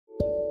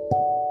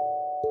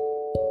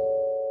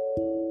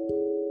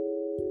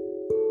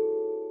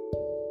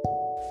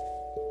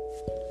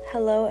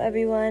Hello,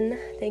 everyone.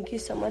 Thank you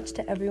so much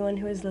to everyone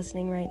who is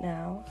listening right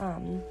now.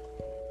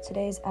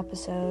 Today's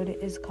episode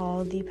is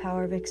called The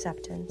Power of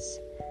Acceptance.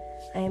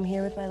 I am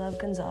here with my love,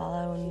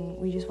 Gonzalo, and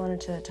we just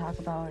wanted to talk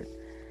about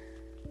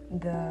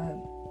the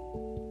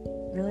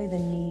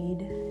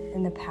need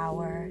and the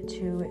power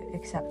to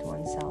accept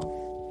oneself.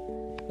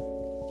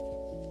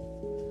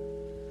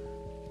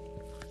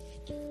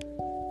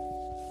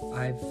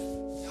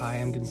 Hi,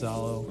 I'm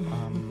Gonzalo.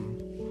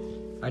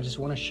 I just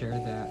want to share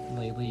that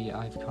lately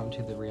I've come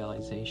to the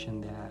realization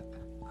that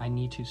I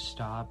need to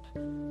stop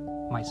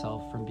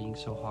myself from being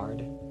so hard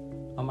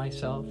on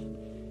myself,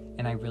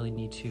 and I really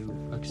need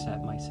to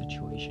accept my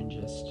situation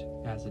just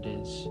as it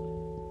is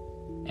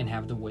and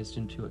have the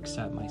wisdom to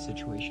accept my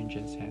situation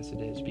just as it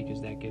is,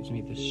 because that gives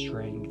me the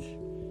strength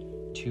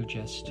to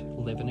just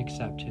live in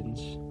acceptance.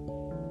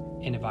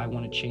 And if I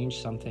want to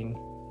change something,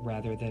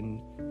 rather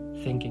than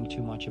thinking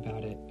too much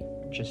about it,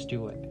 just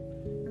do it.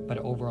 But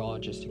overall,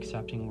 just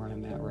accepting where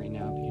I'm at right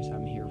now, because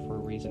I'm here for a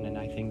reason, and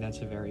I think that's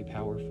a very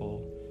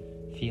powerful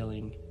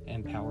feeling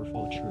and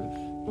powerful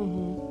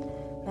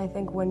truth. I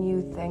think when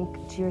you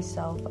think to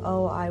yourself,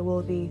 oh, I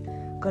will be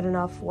good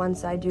enough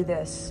once I do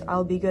this,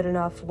 I'll be good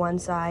enough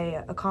once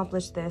I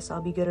accomplish this,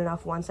 I'll be good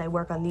enough once I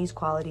work on these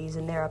qualities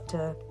and they're up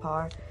to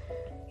par,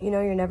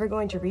 you're never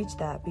going to reach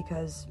that,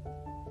 because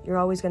you're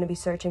always going to be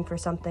searching for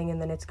something, and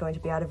then it's going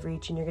to be out of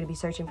reach, and you're going to be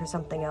searching for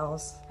something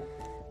else.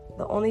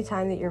 The only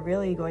time that you're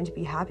really going to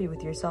be happy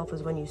with yourself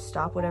is when you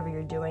stop whatever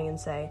you're doing and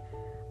say,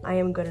 I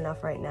am good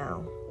enough right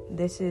now.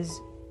 This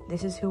is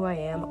who I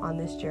am on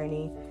this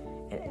journey,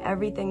 and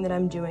everything that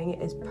I'm doing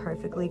is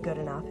perfectly good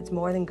enough. It's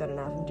more than good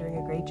enough. I'm doing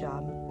a great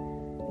job.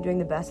 I'm doing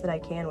the best that I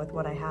can with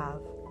what I have.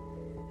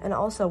 And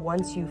also,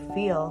 once you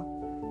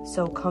feel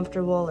so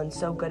comfortable and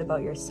so good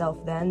about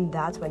yourself, then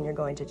that's when you're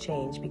going to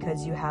change,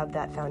 because you have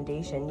that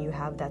foundation, you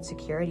have that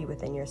security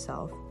within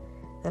yourself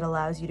that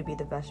allows you to be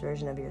the best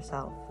version of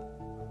yourself.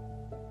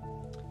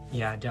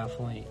 Yeah,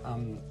 definitely.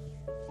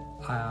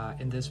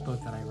 In this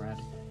book that I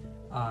read,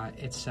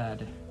 it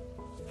said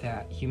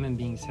that human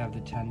beings have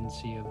the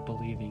tendency of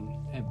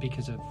believing,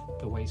 because of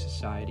the way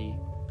society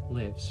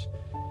lives,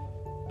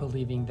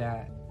 believing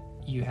that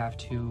you have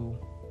to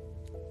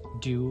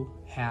do,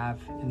 have,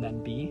 and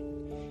then be.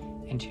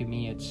 And to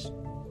me,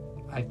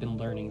 I've been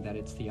learning that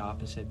it's the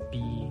opposite: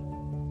 be,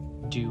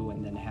 do,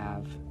 and then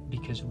have.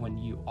 Because when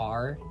you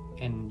are,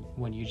 and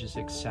when you just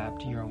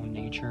accept your own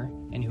nature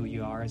and who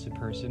you are as a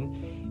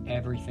person,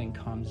 everything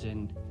comes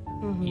in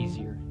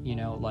easier.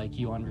 Like,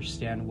 you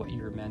understand what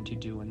you're meant to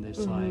do in this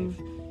life.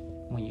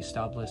 When you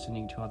stop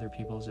listening to other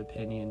people's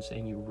opinions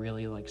and you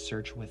really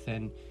search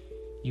within,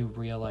 you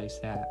realize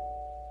that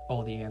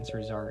all the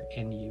answers are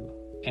in you,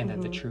 and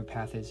that the true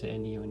path is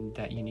in you, and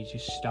that you need to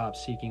stop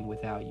seeking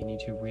without. You need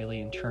to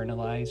really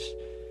internalize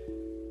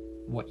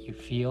what you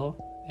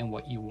feel and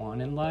what you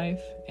want in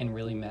life, and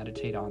really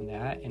meditate on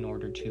that in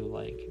order to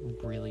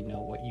really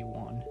know what you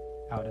want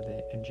out of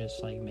it, and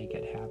just make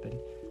it happen.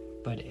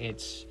 But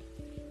it's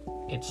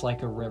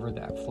like a river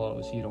that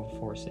flows. You don't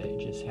force it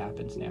just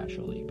happens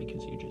naturally,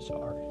 because you just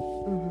are.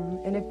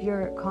 And if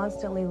you're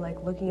constantly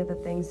looking at the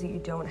things that you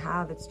don't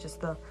have, it's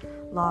just the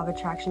law of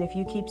attraction. If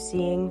you keep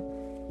seeing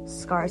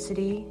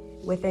scarcity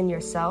within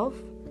yourself,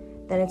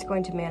 then it's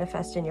going to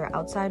manifest in your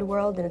outside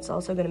world, and it's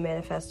also going to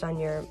manifest on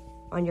your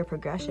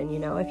progression.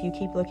 If you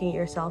keep looking at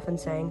yourself and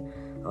saying,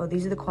 oh,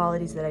 these are the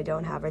qualities that I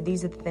don't have, or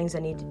these are the things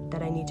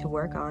that I need to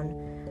work on,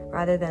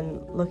 rather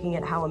than looking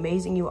at how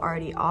amazing you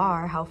already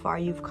are, how far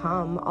you've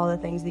come, all the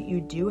things that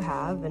you do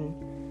have,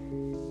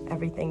 and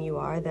everything you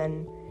are,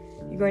 then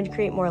you're going to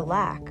create more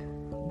lack.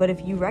 But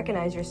if you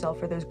recognize yourself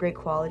for those great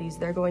qualities,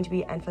 they're going to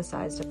be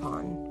emphasized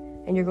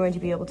upon, and you're going to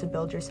be able to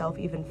build yourself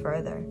even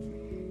further.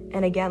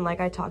 And again, like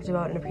I talked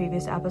about in a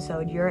previous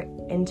episode, your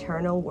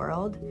internal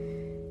world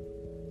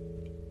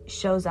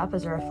shows up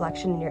as a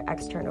reflection in your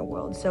external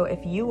world. So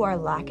if you are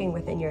lacking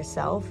within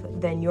yourself,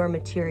 then your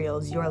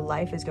materials, your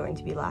life is going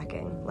to be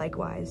lacking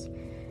likewise.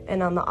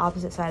 And on the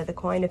opposite side of the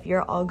coin, if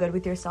you're all good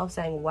with yourself,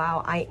 saying,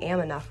 wow, I am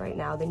enough right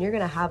now, then you're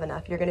going to have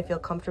enough. You're going to feel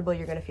comfortable.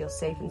 You're going to feel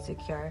safe and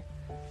secure.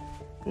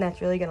 And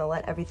that's really going to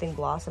let everything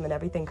blossom and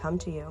everything come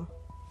to you.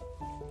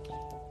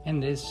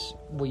 And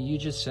what you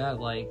just said,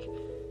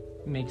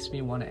 makes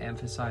me want to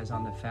emphasize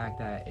on the fact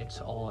that it's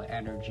all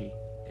energy.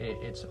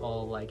 It's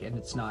all and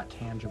it's not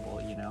tangible,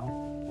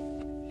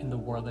 In the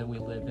world that we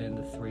live in,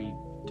 the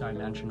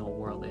three-dimensional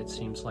world, it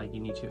seems like you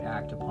need to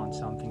act upon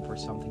something for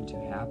something to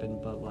happen,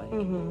 but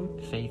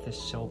faith is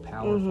so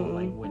powerful.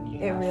 When you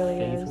have really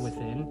faith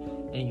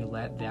within, and you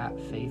let that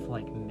faith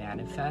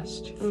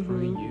manifest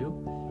through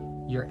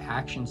you, your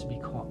actions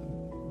become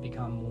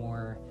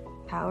more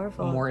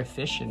powerful, more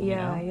efficient.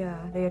 Yeah,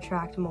 they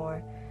attract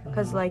more.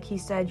 Because like he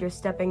said, you're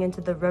stepping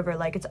into the river,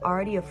 it's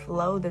already a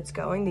flow that's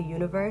going, the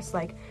universe.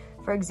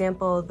 For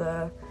example,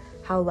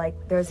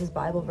 there's this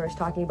Bible verse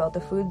talking about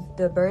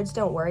the birds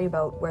don't worry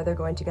about where they're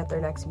going to get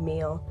their next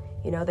meal.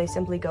 They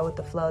simply go with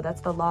the flow. That's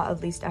the law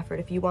of least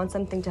effort. If you want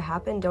something to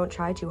happen, don't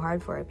try too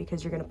hard for it,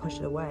 because you're going to push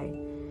it away.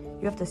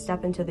 You have to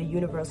step into the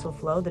universal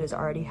flow that is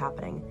already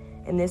happening.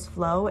 And this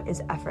flow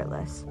is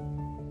effortless.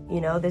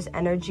 This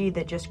energy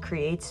that just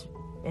creates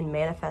and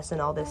manifests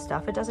and all this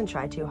stuff, it doesn't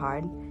try too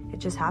hard. It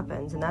just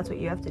happens, and that's what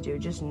you have to do.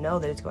 Just know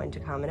that it's going to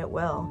come, and it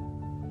will.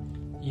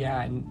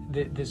 Yeah, and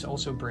this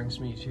also brings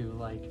me to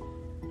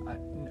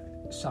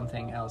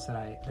something else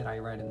that I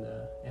read in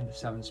the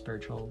 7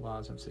 Spiritual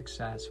Laws of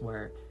Success,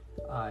 where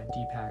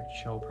Deepak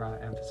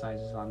Chopra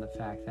emphasizes on the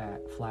fact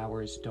that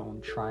flowers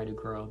don't try to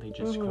grow, they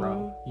just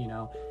grow,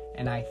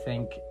 And I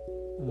think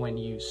when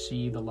you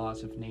see the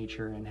laws of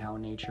nature and how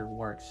nature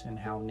works and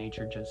how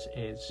nature just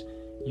is,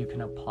 you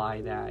can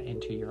apply that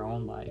into your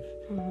own life,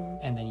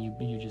 and then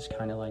you just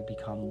kind of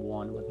become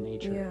one with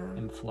nature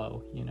and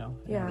flow,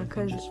 Yeah,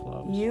 because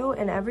you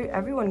and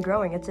everyone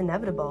growing, it's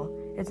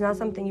inevitable. It's not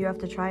something you have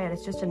to try at.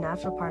 It's just a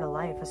natural part of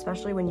life,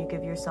 especially when you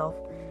give yourself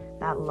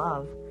that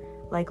love.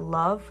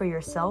 Love for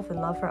yourself and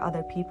love for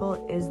other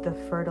people is the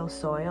fertile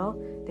soil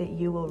that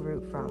you will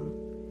root from.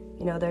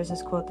 There's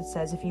this quote that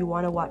says, if you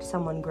want to watch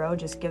someone grow,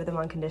 just give them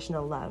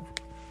unconditional love.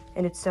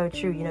 And it's so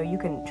true. You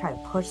can try to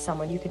push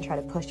someone, you can try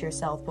to push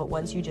yourself, but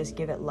once you just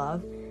give it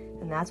love,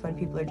 and that's when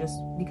people are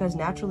because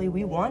naturally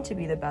we want to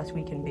be the best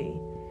we can be.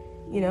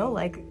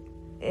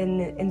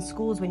 In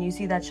schools, when you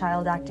see that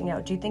child acting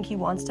out, do you think he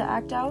wants to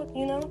act out?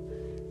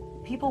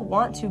 People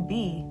want to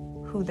be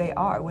who they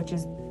are, which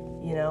is,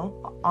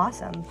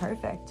 awesome,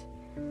 perfect.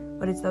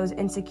 But it's those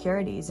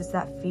insecurities, it's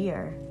that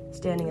fear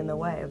standing in the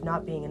way of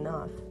not being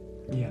enough.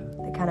 Yeah.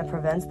 That kind of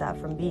prevents that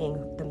from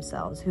being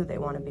themselves, who they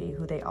want to be,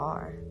 who they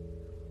are.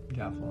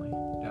 Definitely.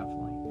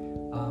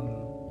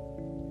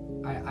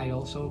 I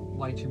also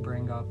like to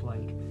bring up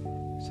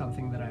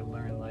something that I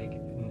learned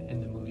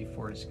in the movie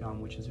Forrest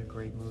Gump, which is a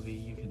great movie.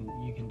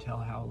 You can tell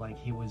how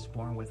he was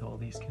born with all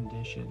these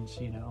conditions,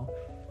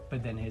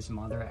 but then his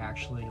mother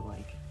actually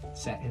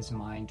set his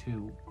mind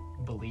to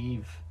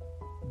believe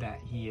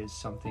that he is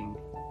something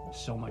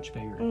so much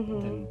bigger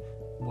than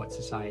what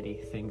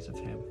society thinks of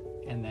him.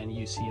 And then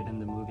you see it in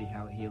the movie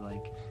how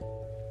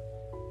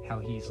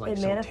he's so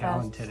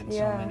talented in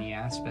so many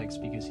aspects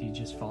because he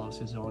just follows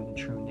his own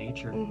true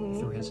nature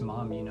through his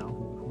mom,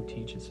 who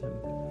teaches him.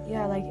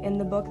 Yeah, in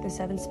the book, The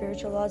 7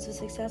 Spiritual Laws of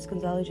Success,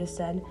 Gonzalo just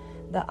said,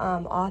 the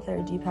author,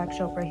 Deepak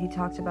Chopra, he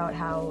talked about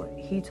how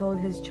he told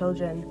his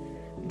children,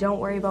 don't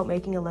worry about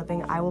making a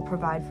living, I will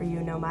provide for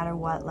you no matter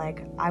what,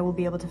 I will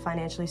be able to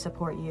financially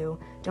support you.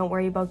 Don't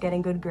worry about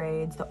getting good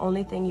grades. The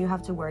only thing you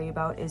have to worry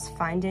about is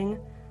finding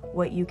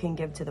what you can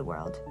give to the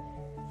world.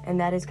 And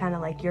that is kind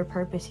of your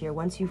purpose here.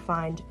 Once you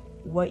find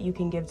what you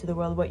can give to the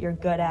world, what you're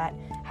good at,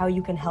 how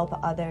you can help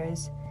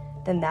others,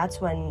 then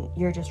that's when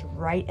you're just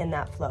right in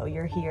that flow.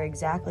 You're here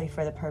exactly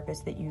for the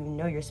purpose that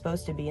you're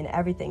supposed to be, and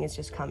everything is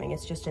just coming.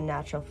 It's just a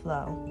natural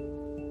flow.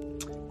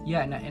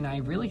 Yeah, and I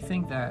really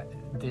think that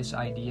this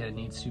idea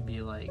needs to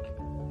be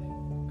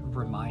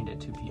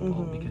reminded to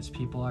people because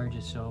people are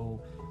just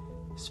so,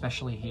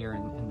 especially here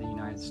in the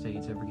United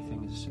States,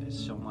 everything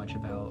is so much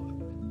about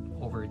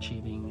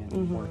overachieving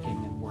and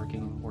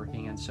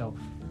working, and so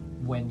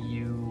when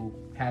you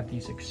have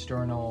these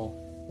external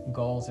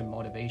goals and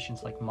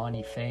motivations like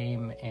money,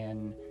 fame,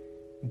 and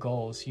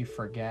goals, you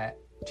forget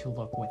to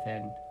look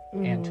within.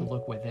 And to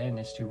look within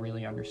is to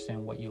really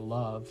understand what you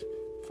love,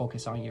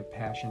 focus on your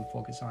passion,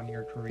 focus on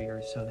your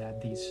career, so that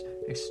these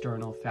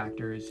external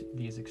factors,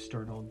 these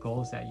external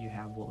goals that you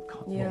have will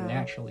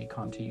naturally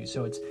come to you.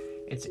 So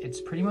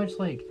it's pretty much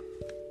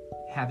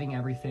having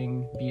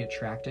everything be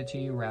attracted to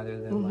you rather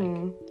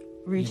than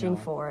reaching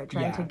for it,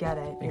 trying to get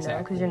it,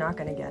 because you're not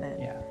going to get it.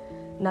 Yeah.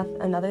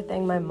 Another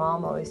thing my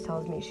mom always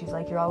tells me, she's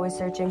you're always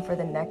searching for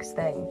the next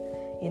thing.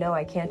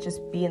 I can't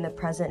just be in the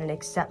present and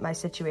accept my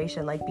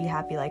situation, be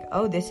happy,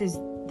 oh, this is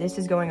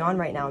going on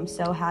right now. I'm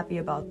so happy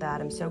about that.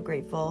 I'm so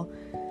grateful.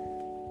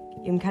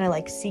 I'm kind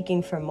of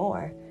seeking for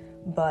more.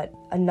 But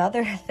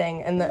another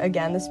thing, and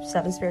again, the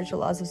 7 Spiritual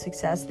Laws of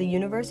Success, the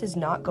universe is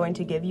not going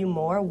to give you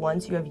more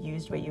once you have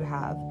used what you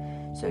have.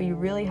 So you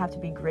really have to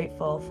be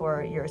grateful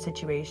for your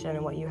situation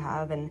and what you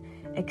have and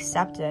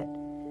accept it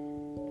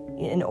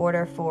in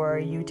order for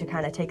you to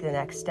kind of take the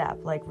next step.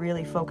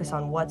 Really focus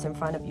on what's in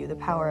front of you, the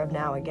power of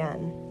now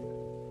again.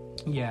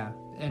 Yeah,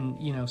 and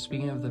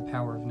speaking of the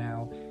power of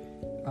now,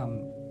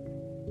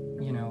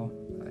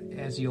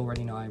 as you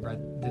already know, I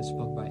read this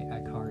book by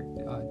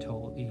Eckhart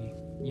Tolle,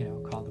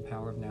 called The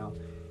Power of Now,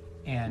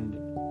 and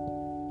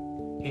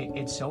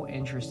it's so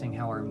interesting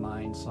how our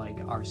minds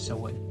are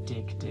so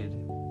addicted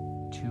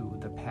to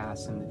the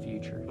past and the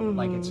future.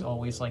 It's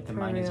always the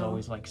mind is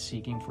always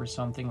seeking for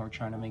something or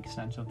trying to make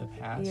sense of the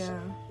past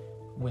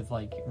with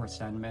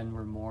resentment,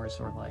 remorse,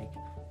 or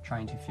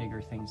trying to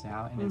figure things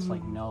out. And it's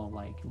no,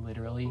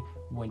 literally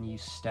when you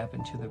step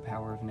into the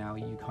power of now,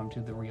 you come to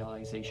the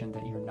realization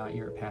that you're not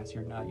your past,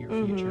 you're not your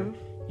future,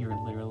 you're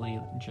literally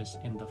just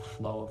in the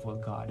flow of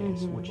what God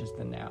is, which is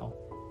the now.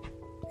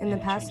 And the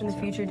past and the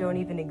future don't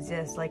even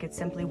exist. It's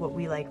simply what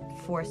we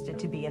forced it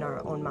to be in our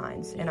own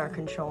minds, in our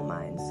control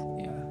minds.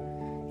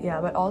 Yeah,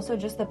 but also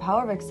just the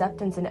power of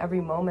acceptance in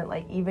every moment,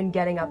 even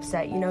getting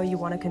upset, you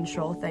want to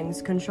control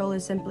things. Control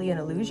is simply an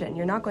illusion.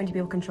 You're not going to be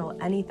able to control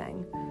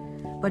anything.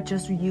 but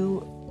just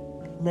you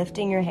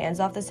lifting your hands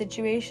off the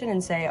situation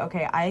and say,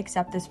 okay, I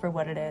accept this for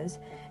what it is.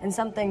 And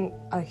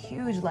a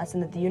huge lesson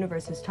that the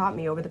universe has taught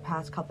me over the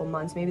past couple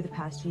months, maybe the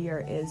past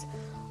year, is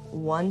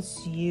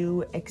once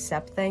you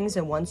accept things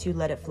and once you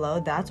let it flow,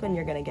 that's when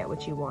you're going to get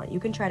what you want. You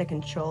can try to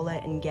control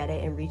it and get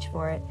it and reach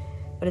for it,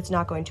 but it's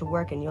not going to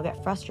work, and you'll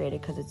get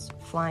frustrated because it's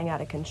flying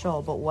out of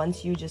control. But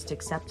once you just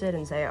accept it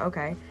and say,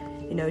 okay,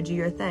 do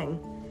your thing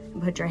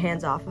and put your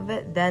hands off of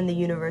it, then the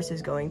universe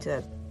is going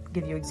to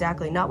give you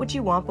exactly not what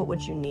you want, but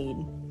what you need.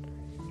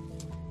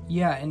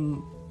 Yeah,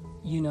 and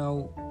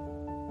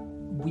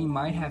we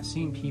might have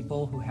seen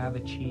people who have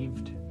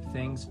achieved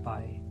things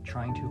by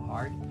trying too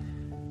hard,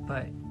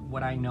 but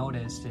what I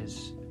noticed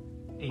is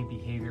a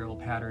behavioral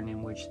pattern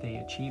in which they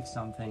achieve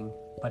something,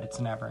 but it's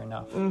never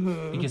enough,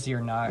 because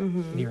you're not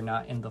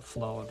in the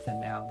flow of the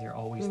now. They're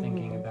always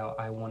thinking about,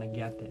 I want to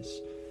get this.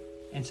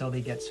 And so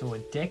they get so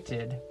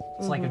addicted.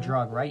 It's like a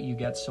drug, right? You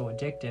get so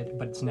addicted,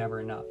 but it's never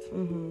enough.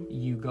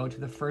 You go to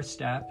the first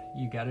step,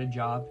 you get a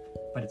job,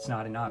 but it's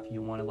not enough.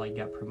 You want to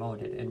get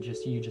promoted, and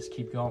you just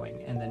keep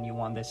going. And then you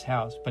want this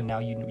house, but now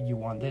you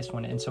want this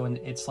one. And so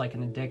it's like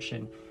an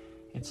addiction.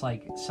 It's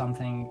like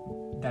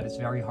something that is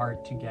very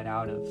hard to get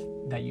out of,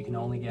 that you can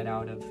only get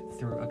out of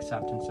through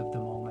acceptance of the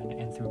moment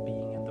and through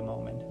being in the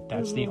moment.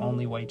 That's the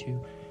only way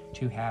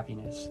to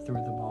happiness,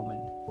 through the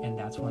moment. And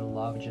that's when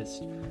love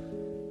just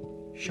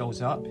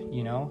shows up,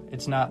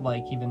 It's not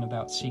even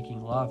about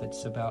seeking love.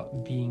 It's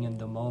about being in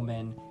the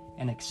moment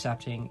and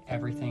accepting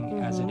everything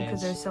as it is.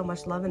 Because there's so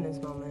much love in this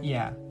moment.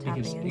 Yeah,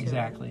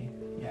 exactly.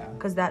 Yeah.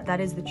 Because that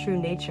is the true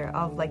nature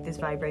of this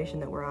vibration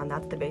that we're on.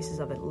 That's the basis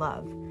of it,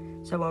 love.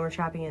 So when we're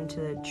tapping into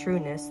the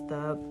trueness,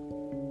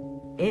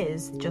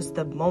 just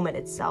the moment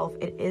itself,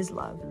 it is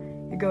love.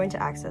 You're going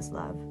to access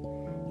love.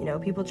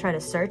 People try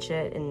to search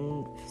it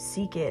and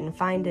seek it and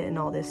find it and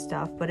all this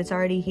stuff, but it's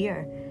already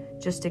here.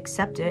 Just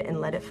accept it and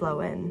let it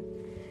flow in.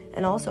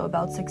 And also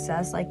about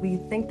success, we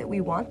think that we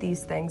want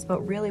these things,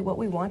 but really what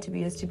we want to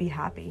be is to be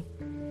happy.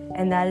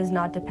 And that is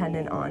not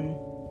dependent on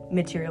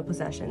material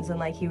possessions. And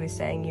like he was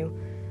saying, you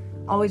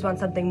always want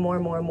something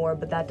more,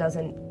 but that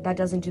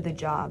doesn't do the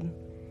job.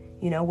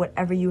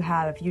 Whatever you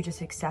have, if you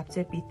just accept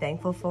it, be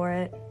thankful for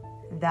it,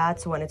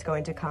 that's when it's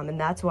going to come. And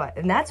that's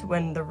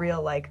when the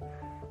real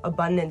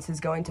abundance is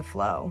going to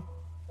flow.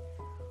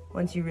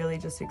 Once you really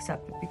just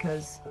accept it,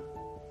 because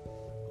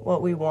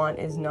what we want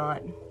is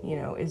not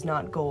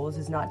goals,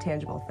 is not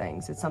tangible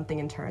things. It's something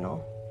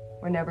internal.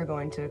 We're never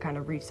going to kind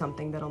of reach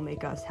something that'll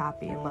make us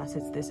happy unless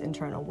it's this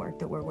internal work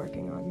that we're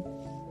working on.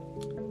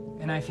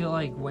 And I feel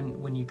like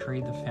when you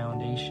create the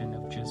foundation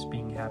of just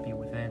being happy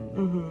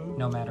within,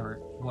 no matter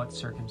what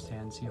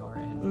circumstance you are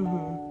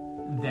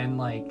in,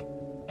 then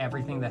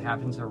everything that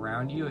happens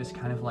around you is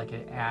kind of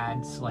it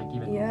adds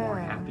even more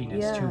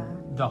happiness to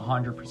the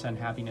 100%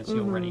 happiness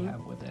you already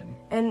have within.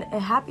 And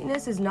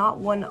happiness is not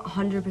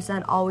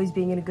 100% always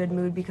being in a good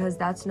mood, because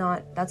that's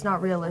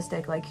not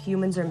realistic.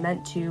 Humans are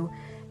meant to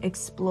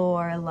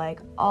explore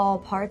all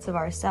parts of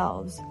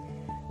ourselves.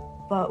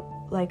 But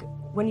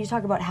when you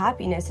talk about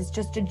happiness, it's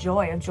just a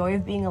joy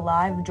of being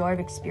alive, a joy of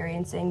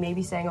experiencing,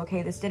 maybe saying,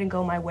 okay, this didn't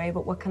go my way,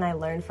 but what can I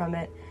learn from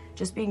it?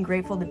 Just being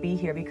grateful to be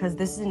here, because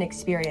this is an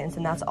experience,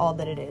 and that's all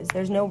that it is.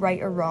 There's no right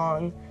or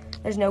wrong.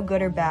 There's no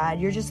good or bad.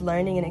 You're just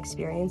learning and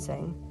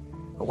experiencing.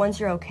 But once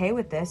you're okay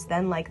with this,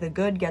 then the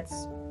good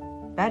gets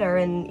better,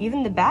 and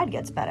even the bad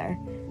gets better,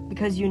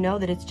 because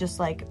that it's just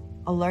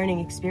a learning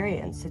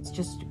experience. It's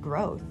just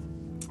growth.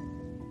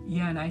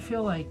 Yeah, and I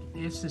feel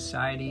if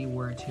society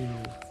were to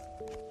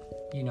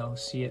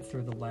see it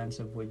through the lens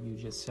of what you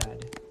just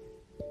said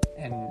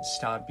and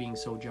stop being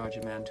so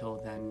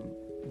judgmental, then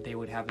they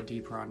would have a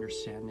deeper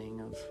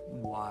understanding of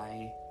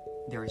why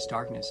there is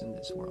darkness in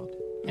this world.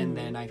 And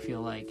then I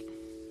feel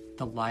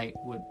the light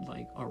would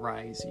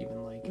arise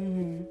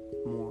even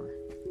more.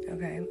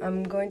 Okay,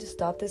 I'm going to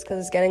stop this because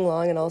it's getting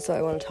long, and also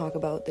I want to talk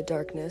about the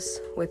darkness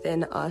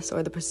within us,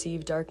 or the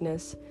perceived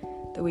darkness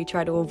that we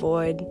try to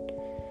avoid,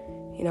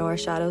 our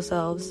shadow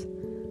selves.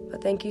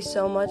 But thank you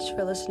so much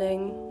for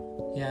listening.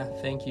 Yeah,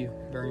 thank you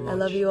very much. I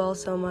love you all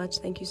so much.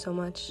 Thank you so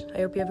much. I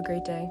hope you have a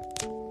great day.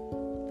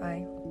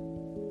 Bye.